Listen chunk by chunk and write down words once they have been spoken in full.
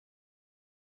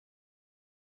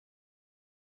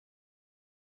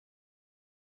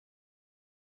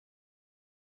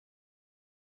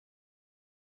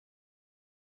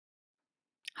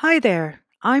Hi there,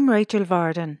 I'm Rachel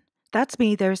Varden. That's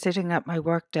me there sitting at my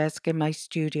work desk in my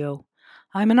studio.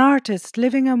 I'm an artist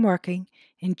living and working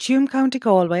in Tuam, County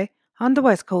Galway on the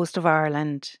west coast of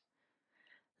Ireland.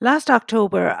 Last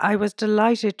October, I was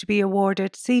delighted to be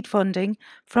awarded seed funding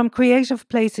from Creative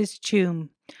Places Tuam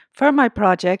for my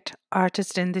project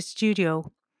Artist in the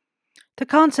Studio. The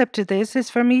concept of this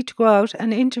is for me to go out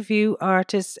and interview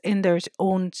artists in their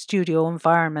own studio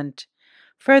environment,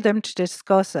 for them to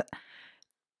discuss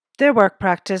their work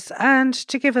practice and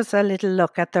to give us a little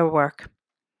look at their work.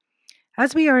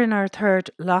 As we are in our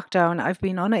third lockdown, I've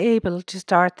been unable to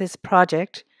start this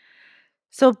project.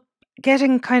 So,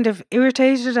 getting kind of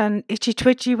irritated and itchy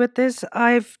twitchy with this,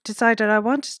 I've decided I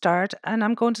want to start and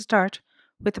I'm going to start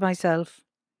with myself.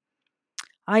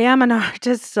 I am an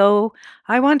artist, so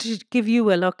I wanted to give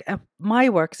you a look at my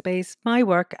workspace, my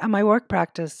work, and my work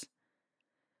practice.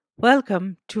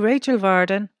 Welcome to Rachel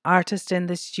Varden, Artist in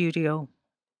the Studio.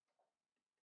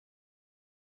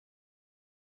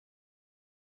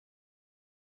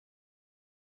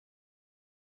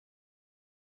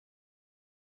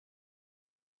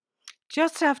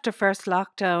 Just after first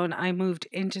lockdown, I moved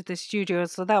into the studio.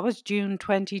 So that was June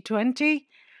 2020.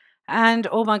 And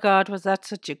oh my God, was that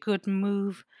such a good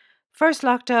move? First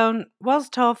lockdown was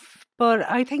tough, but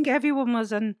I think everyone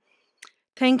was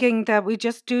thinking that we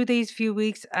just do these few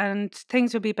weeks and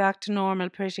things would be back to normal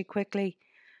pretty quickly.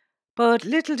 But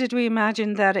little did we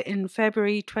imagine that in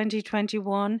February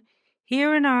 2021,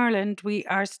 here in Ireland, we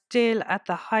are still at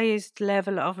the highest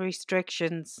level of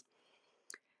restrictions.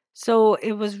 So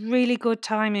it was really good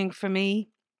timing for me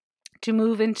to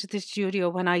move into the studio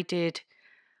when I did.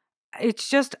 It's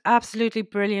just absolutely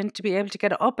brilliant to be able to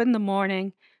get up in the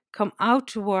morning, come out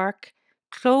to work,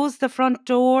 close the front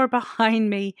door behind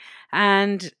me,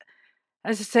 and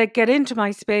as I said, get into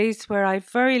my space where I've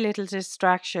very little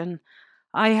distraction.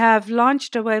 I have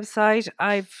launched a website,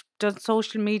 I've done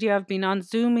social media, I've been on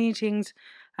Zoom meetings,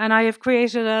 and I have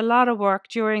created a lot of work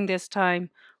during this time.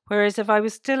 Whereas if I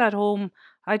was still at home,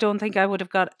 I don't think I would have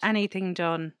got anything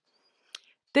done.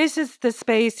 This is the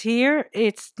space here.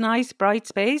 It's nice, bright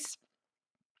space,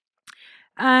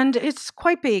 and it's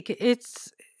quite big.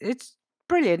 It's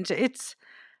brilliant. It's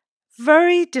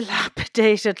very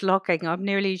dilapidated looking. I'm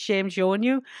nearly ashamed showing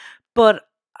you, but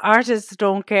artists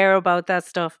don't care about that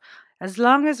stuff. As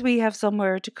long as we have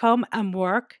somewhere to come and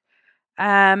work,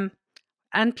 um,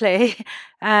 and play,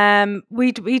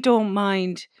 we don't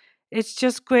mind. It's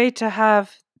just great to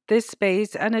have this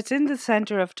space, and it's in the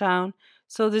centre of town,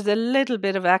 so there's a little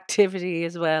bit of activity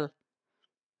as well.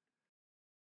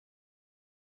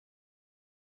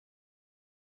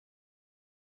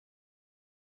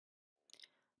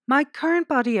 My current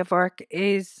body of work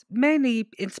is mainly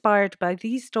inspired by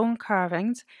these stone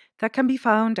carvings that can be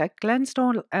found at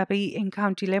Glenstone Abbey in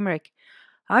County Limerick.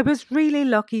 I was really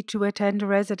lucky to attend a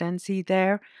residency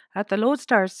there at the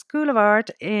Lodestar School of Art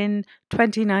in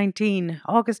 2019,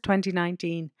 August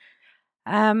 2019.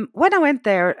 When I went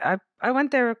there, I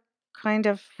went there kind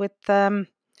of with not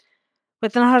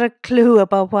a clue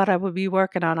about what I would be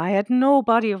working on. I had no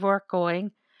body of work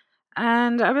going,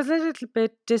 and I was a little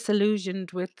bit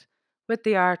disillusioned with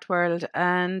the art world.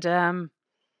 And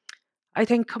I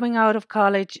think coming out of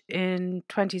college in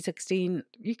 2016,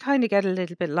 you kind of get a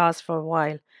little bit lost for a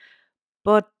while.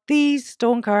 But these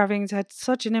stone carvings had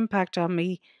such an impact on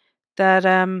me that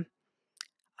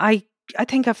I I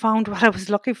think I found what I was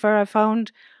looking for. I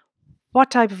found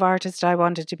what type of artist I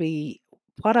wanted to be,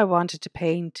 what I wanted to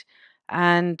paint,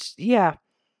 and yeah,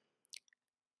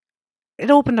 it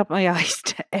opened up my eyes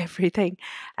to everything,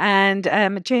 and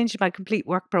it changed my complete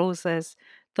work process.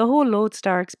 The whole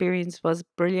Lodestar experience was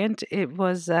brilliant. It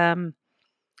was the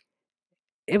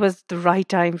right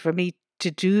time for me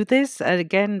to do this, and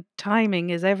again, timing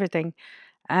is everything,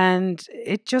 and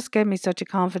it just gave me such a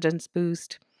confidence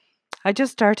boost. I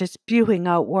just started spewing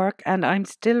out work, and I'm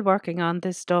still working on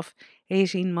this stuff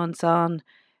 18 months on.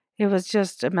 It was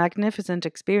just a magnificent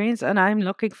experience, and I'm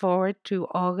looking forward to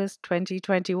August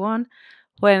 2021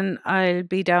 when I'll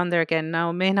be down there again. Now,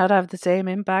 it may not have the same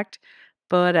impact,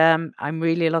 but I'm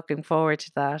really looking forward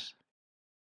to that.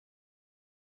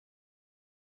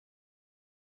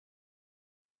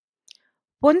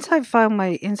 Once I've found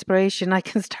my inspiration, I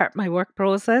can start my work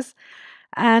process.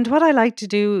 And what I like to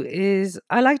do is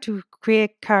I like to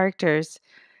create characters.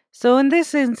 So in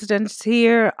this instance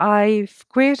here, I've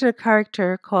created a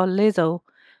character called Lizzo,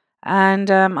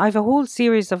 and I've a whole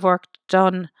series of work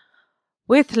done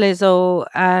with Lizzo,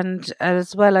 and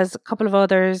as well as a couple of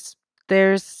others.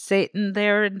 There's Satan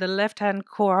there in the left hand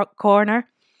corner,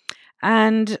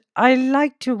 and I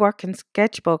like to work in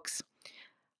sketchbooks.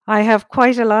 I have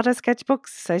quite a lot of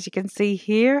sketchbooks, as you can see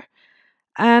here,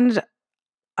 and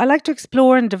I like to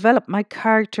explore and develop my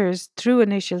characters through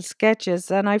initial sketches.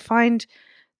 And I find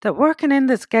that working in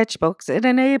the sketchbooks, it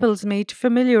enables me to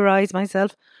familiarize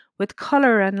myself with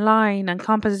color and line and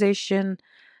composition,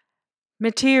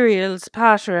 materials,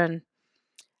 pattern,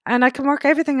 and I can work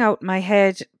everything out in my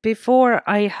head before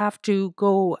I have to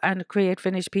go and create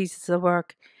finished pieces of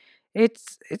work.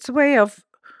 It's a way of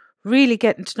really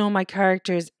getting to know my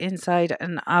characters inside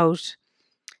and out.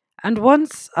 And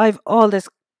once I've all this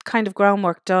kind of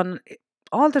groundwork done,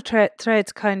 all the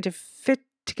threads kind of fit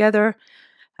together,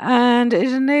 and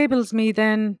it enables me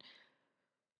then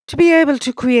to be able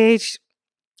to create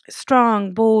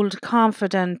strong, bold,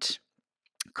 confident,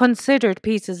 considered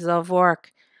pieces of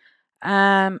work,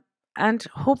 um, and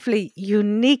hopefully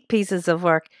unique pieces of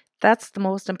work. That's the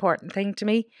most important thing to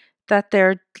me, that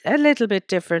they're a little bit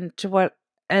different to what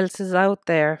else is out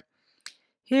there.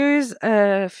 Here's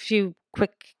a few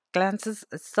quick glances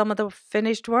at some of the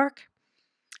finished work,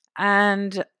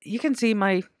 and you can see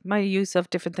my use of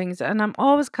different things, and I'm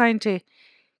always kind to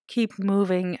keep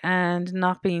moving and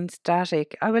not being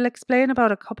static. I will explain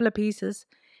about a couple of pieces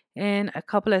in a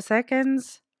couple of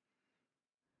seconds.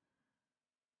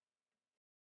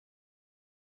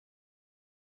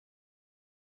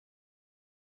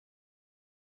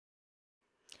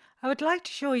 I would like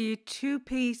to show you two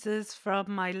pieces from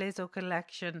my Lizzo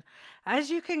collection. As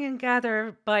you can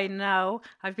gather by now,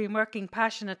 I've been working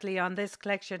passionately on this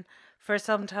collection for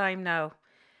some time now.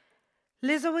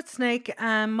 Lizzo with Snake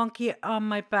and Monkey on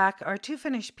My Back are two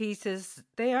finished pieces.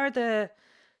 They are the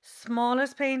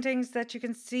smallest paintings that you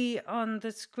can see on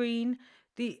the screen.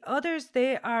 The others,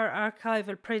 they are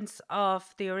archival prints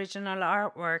of the original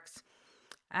artworks,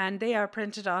 and they are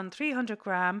printed on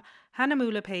 300-gram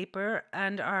Hanamola paper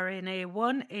and are in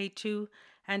A1, A2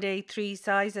 and A3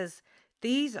 sizes.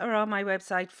 These are on my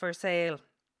website for sale.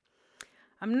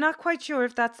 I'm not quite sure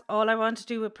if that's all I want to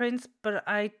do with prints, but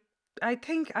I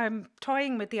think I'm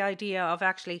toying with the idea of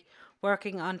actually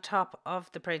working on top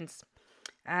of the prints.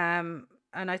 And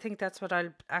I think that's what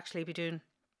I'll actually be doing.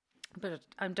 But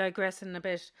I'm digressing a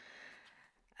bit.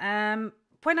 Um,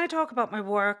 when I talk about my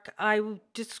work, I would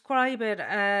describe it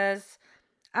as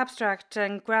abstract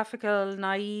and graphical,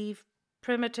 naive,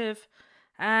 primitive,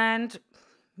 and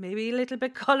maybe a little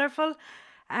bit colourful.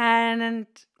 And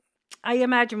I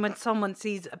imagine when someone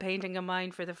sees a painting of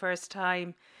mine for the first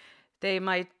time, they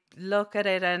might look at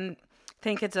it and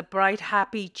think it's a bright,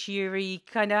 happy, cheery,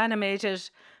 kind of animated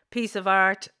piece of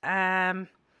art. And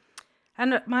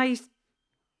my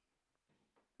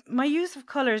use of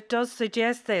colours does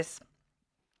suggest this,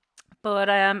 but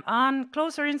on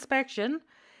closer inspection,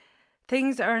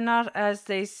 things are not as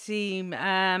they seem.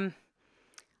 I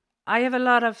have a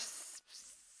lot of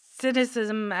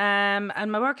cynicism,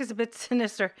 and my work is a bit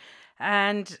sinister,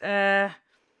 and yeah,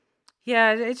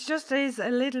 it just is a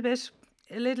little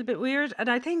bit weird. And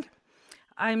I think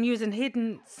I'm using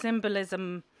hidden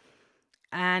symbolism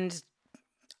and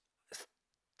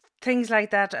things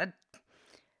like that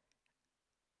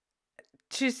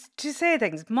to say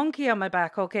things. Monkey on my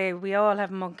back. Okay, we all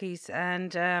have monkeys,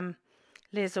 and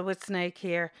Lizzo with Snake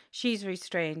here. She's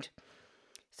restrained.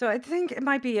 So I think it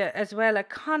might be as well a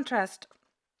contrast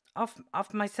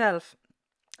of myself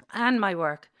and my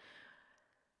work.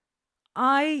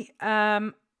 I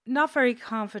am not very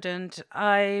confident.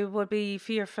 I would be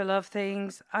fearful of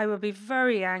things. I would be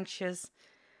very anxious.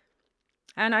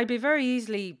 And I'd be very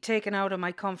easily taken out of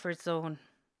my comfort zone.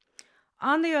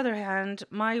 On the other hand,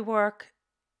 my work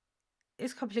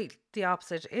is completely the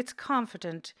opposite. It's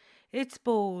confident, it's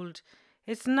bold,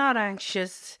 it's not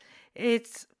anxious,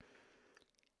 it's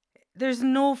there's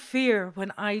no fear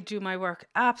when I do my work.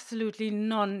 Absolutely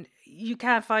none. You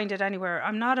can't find it anywhere.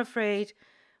 I'm not afraid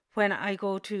when I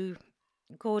go to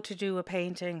do a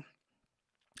painting.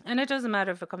 And it doesn't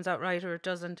matter if it comes out right or it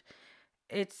doesn't.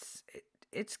 It's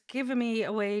it's given me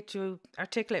a way to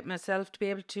articulate myself, to be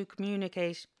able to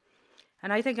communicate.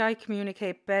 And I think I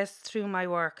communicate best through my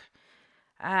work.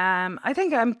 I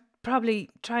think I'm probably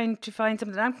trying to find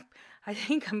something. I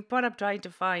think what I'm trying to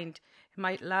find. You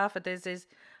might laugh at this. Is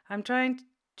I'm trying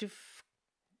to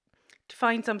to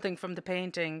find something from the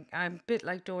painting. I'm a bit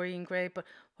like Dorian Gray, but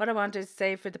what I want is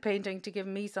say for the painting to give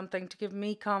me something, to give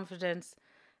me confidence,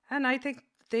 and I think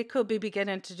they could be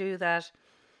beginning to do that.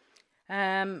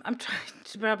 I'm trying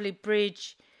to probably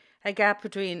bridge a gap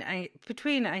between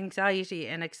anxiety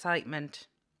and excitement.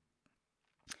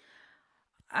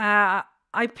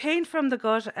 I paint from the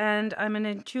gut, and I'm an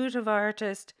intuitive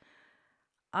artist.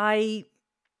 I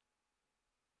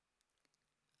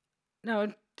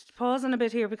now pausing a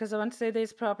bit here because I want to say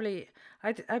this properly.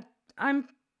 I I'm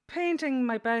painting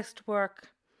my best work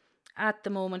at the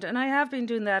moment, and I have been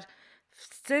doing that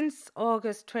since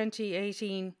August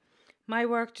 2018. My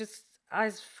work, just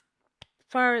as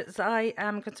far as I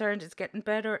am concerned, is getting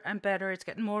better and better. It's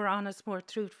getting more honest, more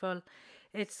truthful.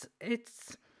 It's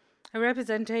a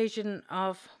representation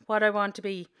of what I want to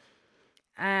be,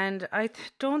 and I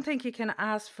don't think you can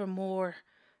ask for more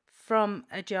from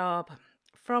a job,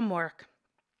 from work,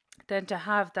 than to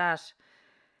have that.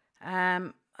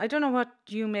 I don't know what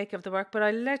you make of the work, but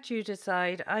I'll let you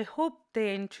decide. I hope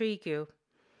they intrigue you.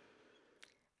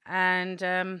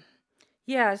 And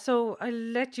yeah, so I'll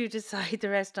let you decide the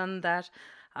rest on that.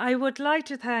 I would like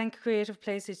to thank Creative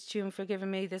Places Tune for giving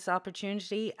me this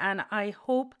opportunity, and I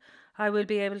hope I will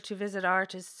be able to visit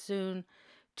artists soon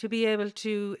to be able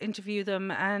to interview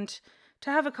them and to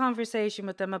have a conversation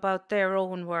with them about their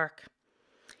own work.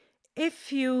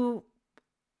 If you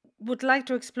would like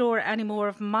to explore any more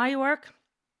of my work,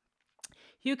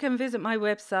 you can visit my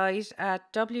website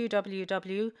at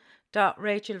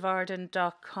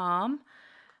www.rachelvarden.com.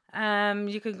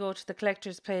 You can go to the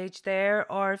collectors page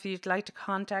there, or if you'd like to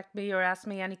contact me or ask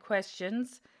me any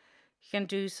questions, you can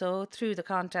do so through the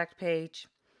contact page.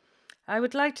 I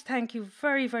would like to thank you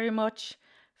very, very much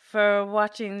for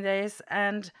watching this,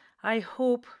 and I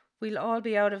hope we'll all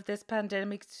be out of this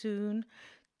pandemic soon.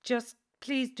 Just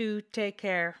please do take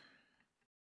care.